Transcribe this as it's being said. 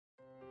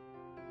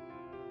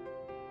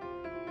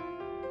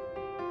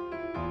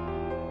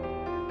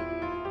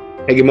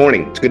Hey, good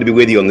morning. It's good to be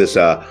with you on this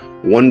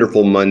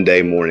wonderful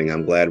Monday morning.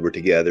 I'm glad we're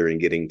together and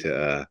getting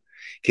to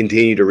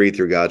continue to read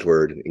through God's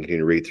Word and continue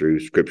to read through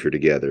Scripture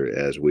together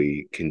as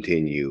we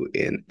continue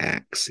in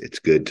Acts. It's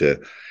good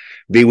to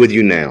be with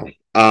you now.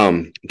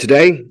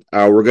 Today,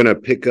 we're going to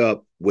pick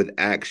up with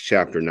Acts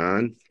chapter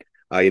 9.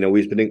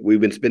 We've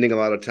been spending a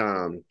lot of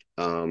time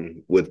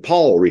with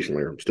Paul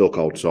recently, or still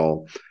called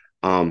Saul,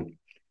 and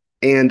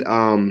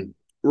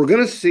we're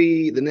going to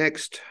see the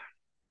next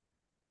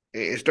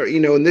start.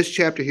 In this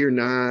chapter here,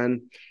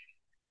 9.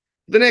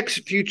 The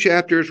next few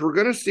chapters, we're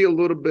going to see a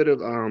little bit of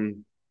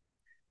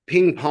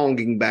ping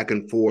ponging back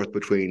and forth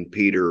between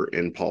Peter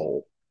and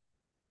Paul.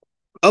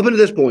 Up until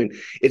this point,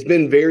 it's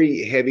been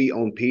very heavy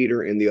on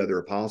Peter and the other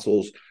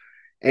apostles,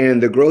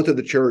 and the growth of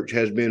the church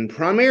has been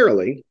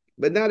primarily,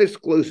 but not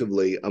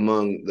exclusively,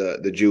 among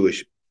the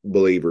Jewish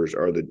believers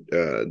or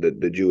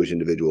the Jewish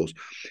individuals.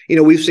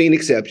 We've seen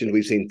exceptions.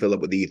 We've seen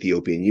Philip with the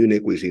Ethiopian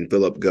eunuch. We've seen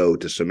Philip go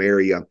to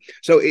Samaria.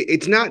 So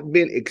it's not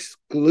been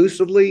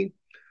exclusively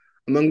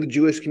among the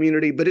Jewish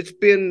community, but it's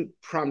been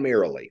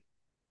primarily.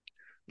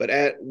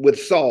 But with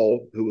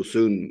Saul, who will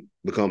soon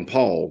become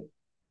Paul,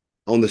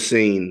 on the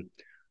scene,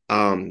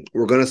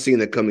 we're going to see in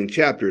the coming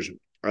chapters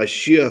a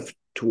shift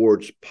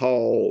towards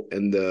Paul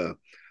and the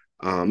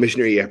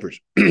missionary efforts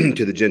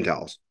to the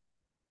Gentiles.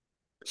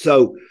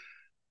 So,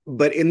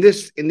 but in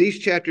these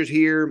chapters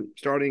here,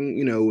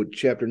 starting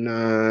chapter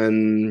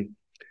 9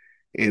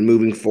 and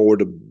moving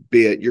forward a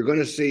bit, you're going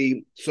to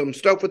see some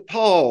stuff with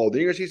Paul.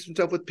 Then you're going to see some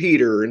stuff with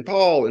Peter and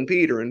Paul and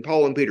Peter and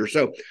Paul and Peter.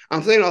 So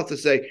I'm saying all to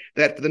say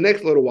that for the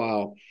next little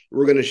while,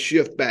 we're going to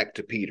shift back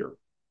to Peter.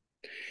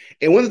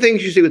 And one of the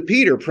things you see with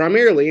Peter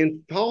primarily,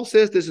 and Paul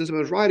says this in some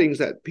of his writings,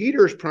 that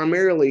Peter is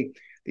primarily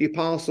the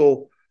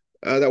apostle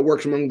that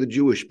works among the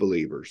Jewish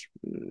believers.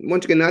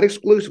 Once again, not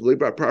exclusively,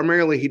 but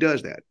primarily he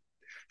does that.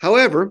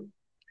 However,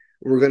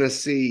 we're going to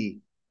see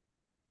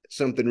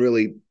something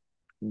really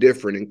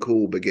different and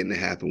cool begin to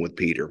happen with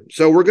Peter.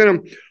 So we're gonna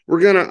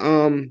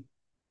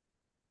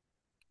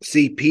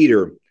see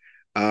Peter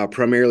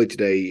primarily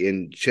today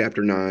in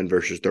chapter 9,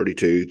 verses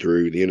 32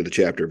 through the end of the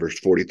chapter, verse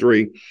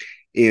 43,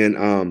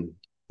 in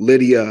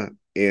Lydia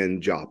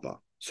and Joppa.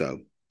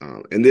 So,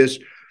 and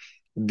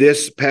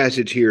this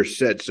passage here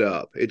sets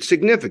up, it's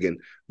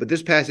significant, but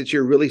this passage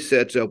here really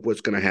sets up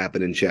what's going to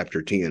happen in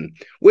chapter 10,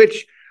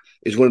 which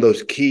is one of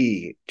those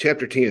key,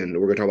 chapter 10, that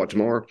we're going to talk about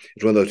tomorrow,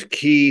 is one of those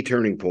key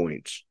turning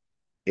points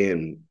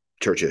in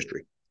church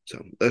history.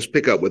 So let's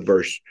pick up with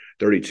verse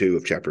 32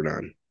 of chapter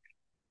 9.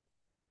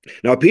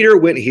 Now Peter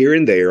went here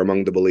and there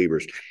among the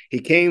believers. He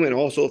came and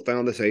also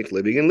found the saints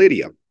living in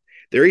Lydia.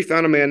 There he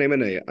found a man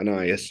named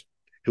Aeneas,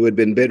 who had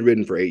been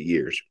bedridden for 8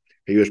 years.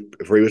 He was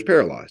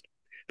paralyzed.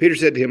 Peter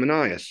said to him,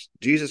 Aeneas,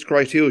 Jesus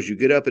Christ heals you.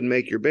 Get up and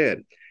make your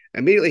bed.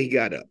 Immediately he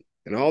got up,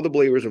 and all the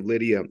believers of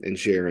Lydia and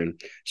Sharon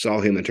saw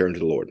him and turned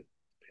to the Lord.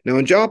 Now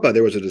in Joppa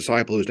there was a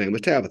disciple whose name was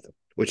Tabitha,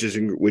 which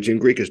in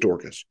Greek is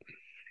Dorcas.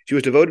 She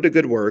was devoted to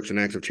good works and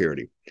acts of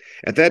charity.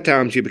 At that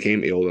time she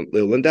became ill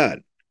and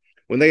died.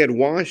 When they had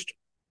washed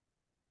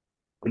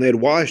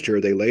her,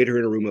 they laid her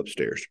in a room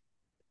upstairs.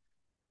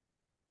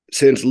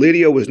 Since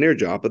Lydia was near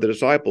Joppa, the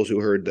disciples who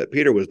heard that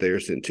Peter was there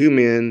sent 2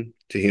 men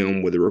to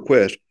him with a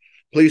request,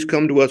 please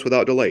come to us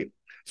without delay.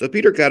 So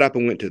Peter got up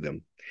and went to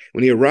them.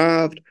 When he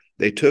arrived,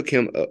 they took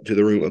him up to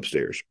the room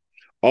upstairs.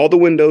 All the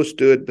widows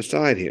stood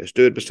beside him.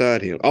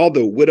 All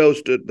the widows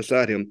stood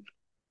beside him,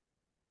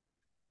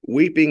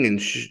 weeping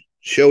and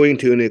showing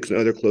tunics and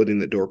other clothing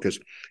that Dorcas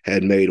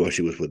had made while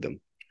she was with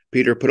them.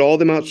 Peter put all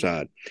them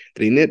outside.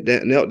 Then he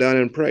knelt down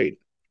and prayed.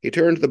 He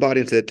turned to the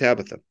body and said,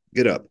 Tabitha,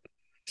 get up.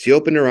 She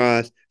opened her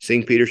eyes.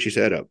 Seeing Peter, she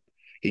sat up.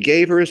 He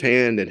gave her his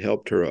hand and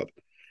helped her up.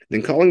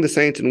 Then calling the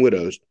saints and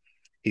widows,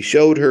 he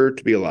showed her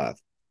to be alive.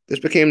 This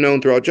became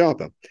known throughout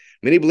Joppa.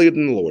 Many believed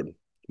in the Lord.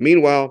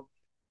 Meanwhile,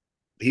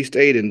 he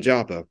stayed in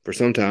Joppa for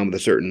some time with a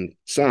certain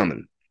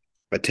Simon,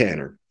 a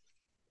tanner.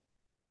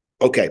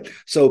 Okay,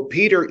 so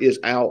Peter is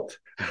out.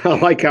 I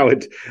like how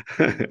it,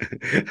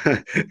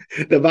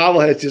 the Bible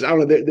has just, I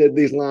don't know,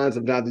 these lines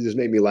sometimes they just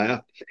make me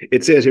laugh.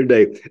 It says here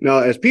today, now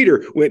as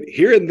Peter went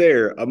here and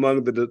there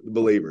among the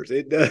believers,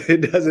 it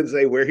doesn't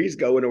say where he's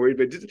going or where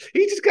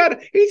he's just kind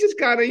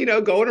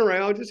of, going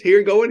around, just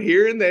going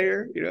here and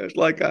there. It's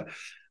like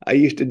I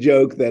used to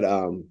joke that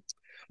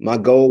my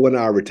goal when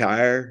I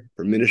retire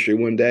from ministry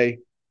one day,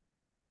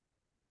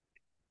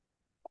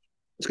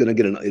 I'm going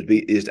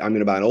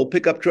to buy an old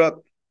pickup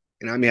truck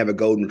and I'm going to have a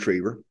golden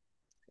retriever.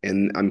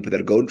 And I'm going to put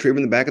that golden retriever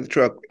in the back of the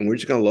truck, and we're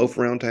just going to loaf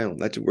around town.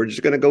 We're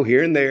just going to go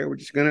here and there. We're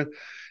just going to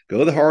go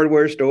to the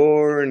hardware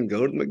store and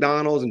go to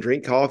McDonald's and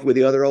drink coffee with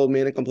the other old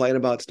men and complain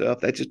about stuff.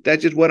 That's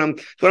just what I'm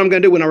going to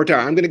do when I retire.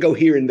 I'm going to go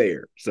here and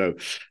there. So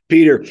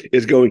Peter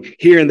is going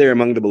here and there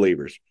among the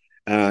believers,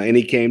 and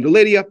he came to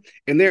Lydia,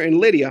 and there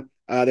in Lydia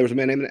there was a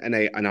man named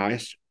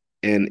Aeneas,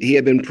 and he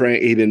had been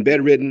he'd been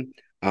bedridden,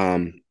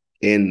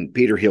 and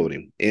Peter healed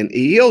him, and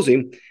he heals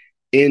him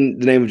in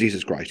the name of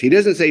Jesus Christ. Peter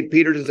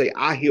doesn't say,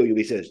 I heal you.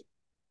 He says,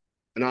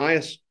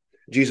 Aeneas,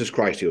 Jesus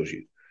Christ heals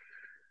you.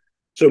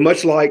 So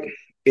much like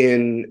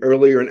in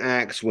earlier in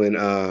Acts, when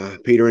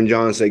Peter and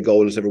John say,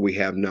 "Gold and silver we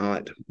have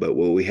not, but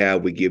what we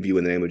have we give you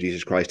in the name of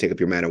Jesus Christ. Take up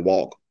your mat and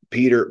walk."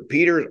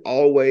 Peter's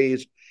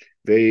always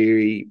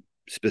very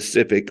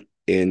specific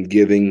in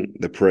giving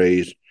the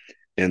praise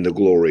and the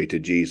glory to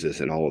Jesus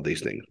and all of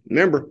these things.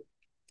 Remember,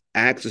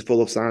 Acts is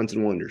full of signs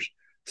and wonders.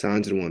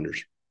 Signs and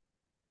wonders.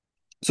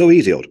 So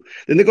he's healed.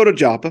 Then they go to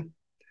Joppa,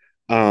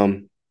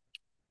 and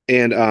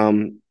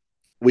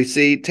we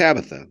see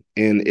Tabitha,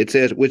 and it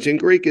says, which in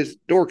Greek is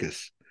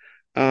Dorcas.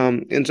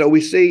 And so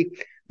we see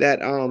that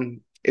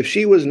if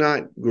she was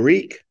not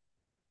Greek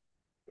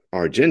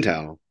or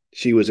Gentile,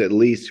 she was at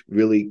least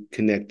really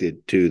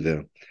connected to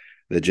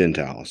the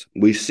Gentiles.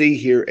 We see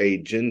here a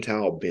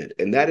Gentile bent,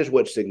 and that is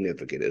what's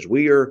significant. As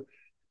we are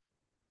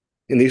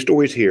in these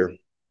stories here,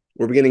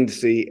 we're beginning to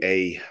see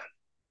a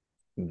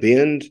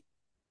bend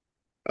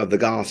of the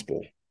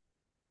gospel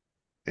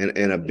and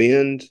a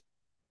bend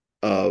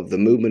of the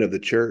movement of the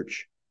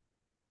church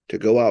to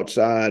go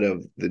outside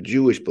of the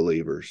Jewish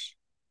believers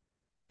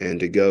and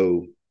to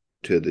go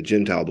to the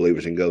Gentile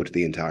believers and go to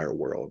the entire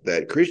world.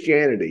 That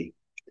Christianity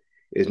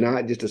is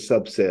not just a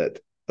subset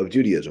of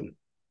Judaism,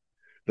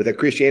 but that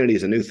Christianity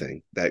is a new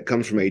thing that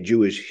comes from a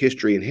Jewish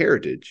history and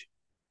heritage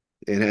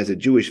and has a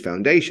Jewish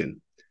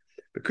foundation.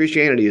 But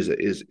Christianity is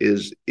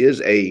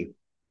a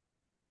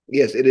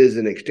yes, it is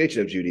an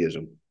extension of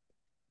Judaism,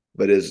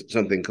 but is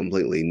something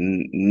completely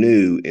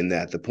new in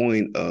that the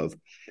point of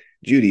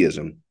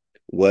Judaism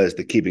was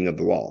the keeping of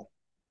the law.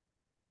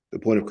 The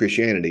point of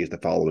Christianity is the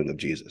following of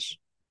Jesus.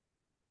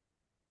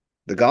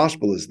 The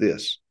gospel is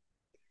this: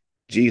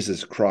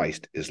 Jesus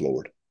Christ is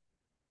Lord.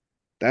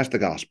 That's the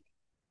gospel,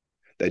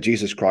 that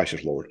Jesus Christ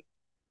is Lord.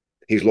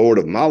 He's Lord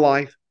of my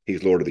life.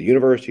 He's Lord of the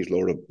universe. He's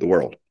Lord of the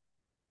world.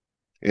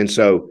 And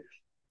so,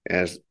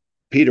 as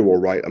Paul will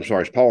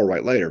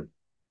write later,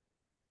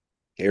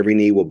 every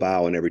knee will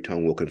bow and every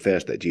tongue will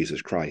confess that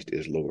Jesus Christ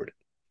is Lord.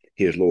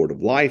 He is Lord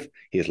of life.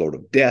 He is Lord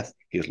of death.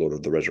 He is Lord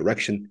of the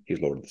resurrection. He is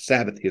Lord of the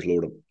Sabbath. He is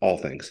Lord of all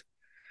things.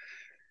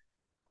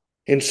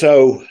 And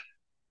so,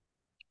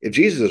 if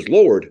Jesus is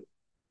Lord,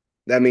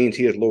 that means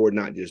he is Lord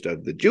not just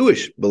of the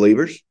Jewish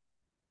believers,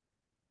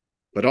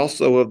 but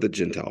also of the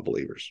Gentile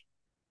believers.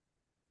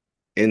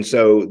 And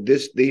so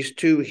these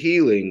two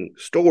healing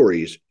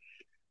stories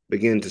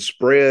begin to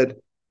spread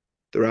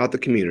throughout the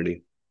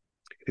community.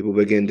 People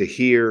begin to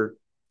hear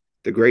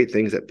the great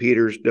things that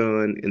Peter's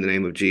done in the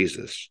name of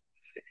Jesus.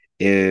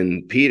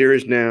 And Peter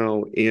is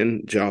now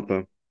in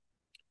Joppa,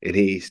 and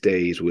he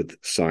stays with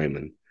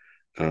Simon.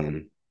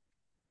 And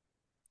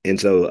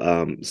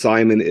so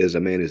Simon is a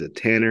man who's a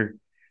tanner.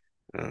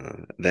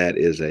 That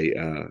is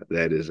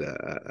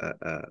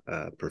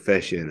a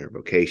profession or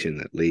vocation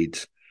that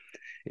leads,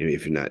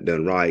 if you're not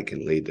done right,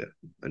 can lead to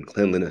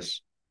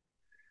uncleanliness.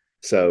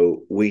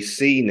 So we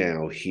see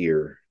now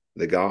here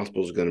the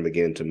gospel is going to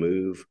begin to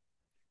move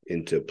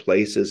into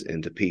places,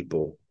 into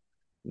people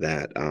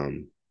that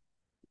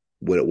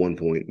would at one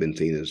point been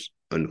seen as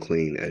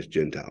unclean as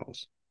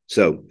Gentiles.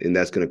 So, and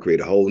that's going to create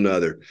a whole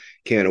nother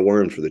can of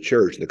worms for the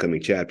church in the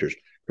coming chapters in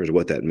terms of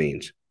what that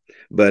means.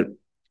 But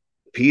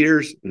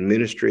Peter's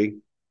ministry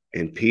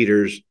and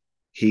Peter's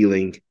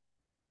healing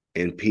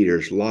and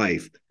Peter's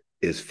life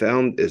is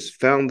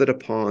founded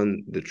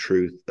upon the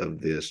truth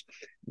of this: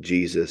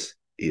 Jesus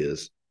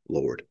is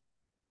Lord.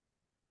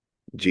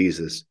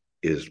 Jesus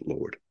is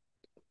Lord.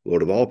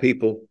 Lord of all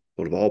people,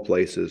 Lord of all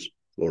places,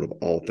 Lord of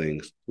all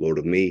things, Lord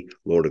of me,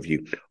 Lord of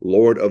you,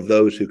 Lord of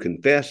those who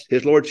confess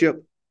his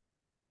lordship,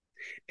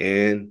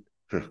 and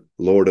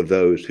Lord of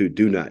those who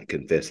do not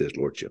confess his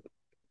lordship.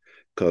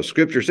 Because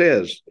scripture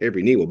says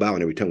every knee will bow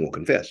and every tongue will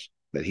confess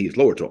that he's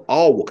Lord. So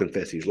all will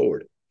confess he's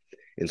Lord.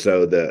 And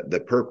so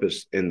the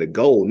purpose and the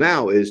goal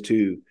now is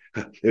to,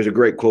 there's a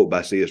great quote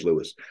by C.S.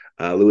 Lewis.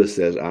 Lewis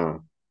says,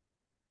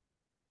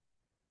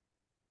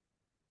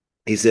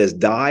 he says,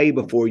 die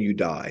before you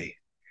die.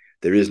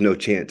 There is no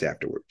chance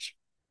afterwards.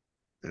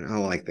 And I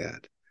like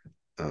that.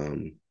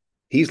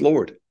 He's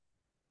Lord.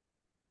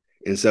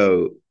 And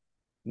so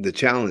the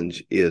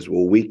challenge is,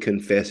 will we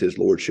confess his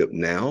lordship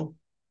now?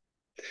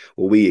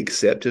 Will we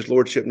accept his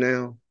lordship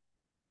now?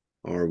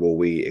 Or will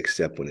we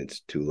accept when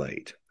it's too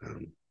late?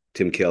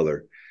 Tim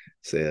Keller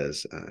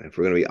says, if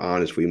we're going to be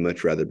honest, we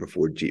much rather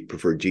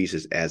prefer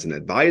Jesus as an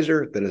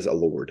advisor than as a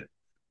Lord.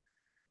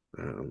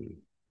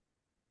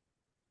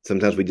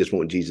 Sometimes we just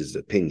want Jesus'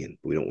 opinion.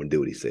 We don't want to do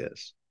what he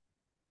says.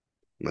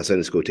 My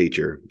Sunday school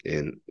teacher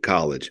in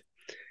college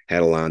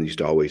had a line that used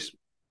to always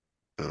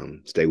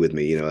stay with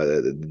me.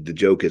 The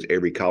joke is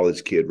every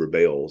college kid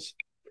rebels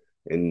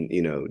and,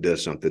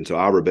 does something. So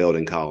I rebelled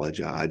in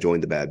college. I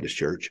joined the Baptist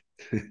church.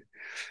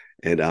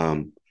 And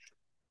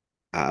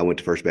I went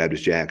to First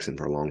Baptist Jackson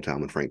for a long time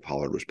when Frank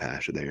Pollard was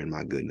pastor there. And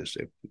my goodness,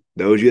 if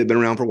those of you that have been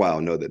around for a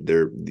while know that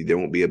there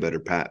won't be a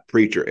better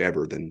preacher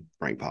ever than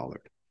Frank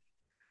Pollard.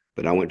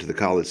 But I went to the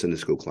college Sunday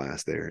school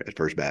class there at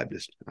First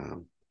Baptist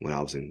when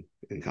I was in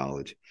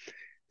college.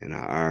 And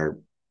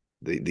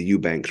the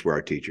Eubanks were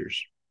our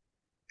teachers.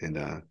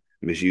 And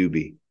Miss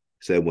Euby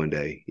said one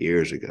day,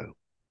 years ago,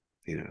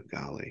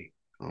 golly,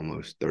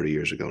 almost 30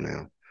 years ago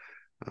now,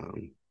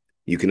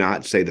 You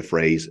cannot say the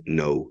phrase,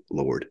 no,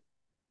 Lord.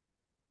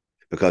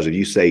 Because if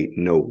you say,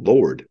 no,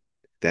 Lord,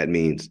 that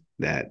means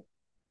that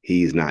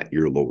he's not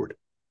your Lord.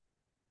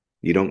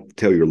 You don't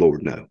tell your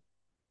Lord no.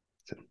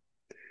 So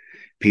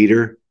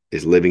Peter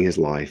is living his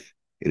life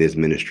in his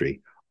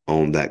ministry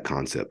on that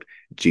concept.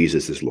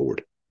 Jesus is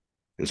Lord.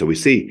 And so we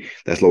see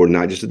that's Lord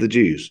not just of the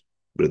Jews,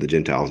 but of the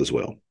Gentiles as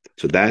well.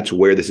 So that's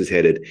where this is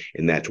headed,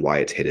 and that's why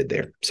it's headed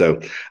there.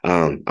 So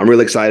I'm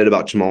really excited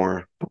about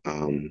tomorrow.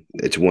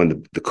 It's one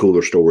of the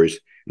cooler stories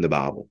in the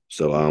Bible.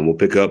 So we'll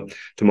pick up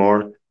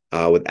tomorrow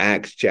with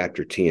Acts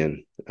chapter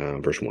 10,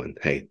 verse 1.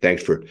 Hey,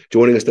 thanks for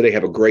joining us today.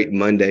 Have a great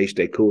Monday.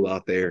 Stay cool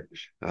out there.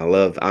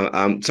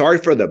 I'm sorry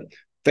for the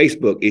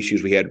Facebook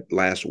issues we had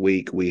last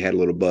week. We had a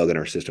little bug in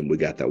our system. We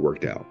got that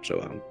worked out.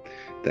 So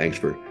thanks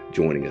for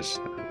joining us.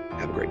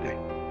 Have a great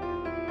day.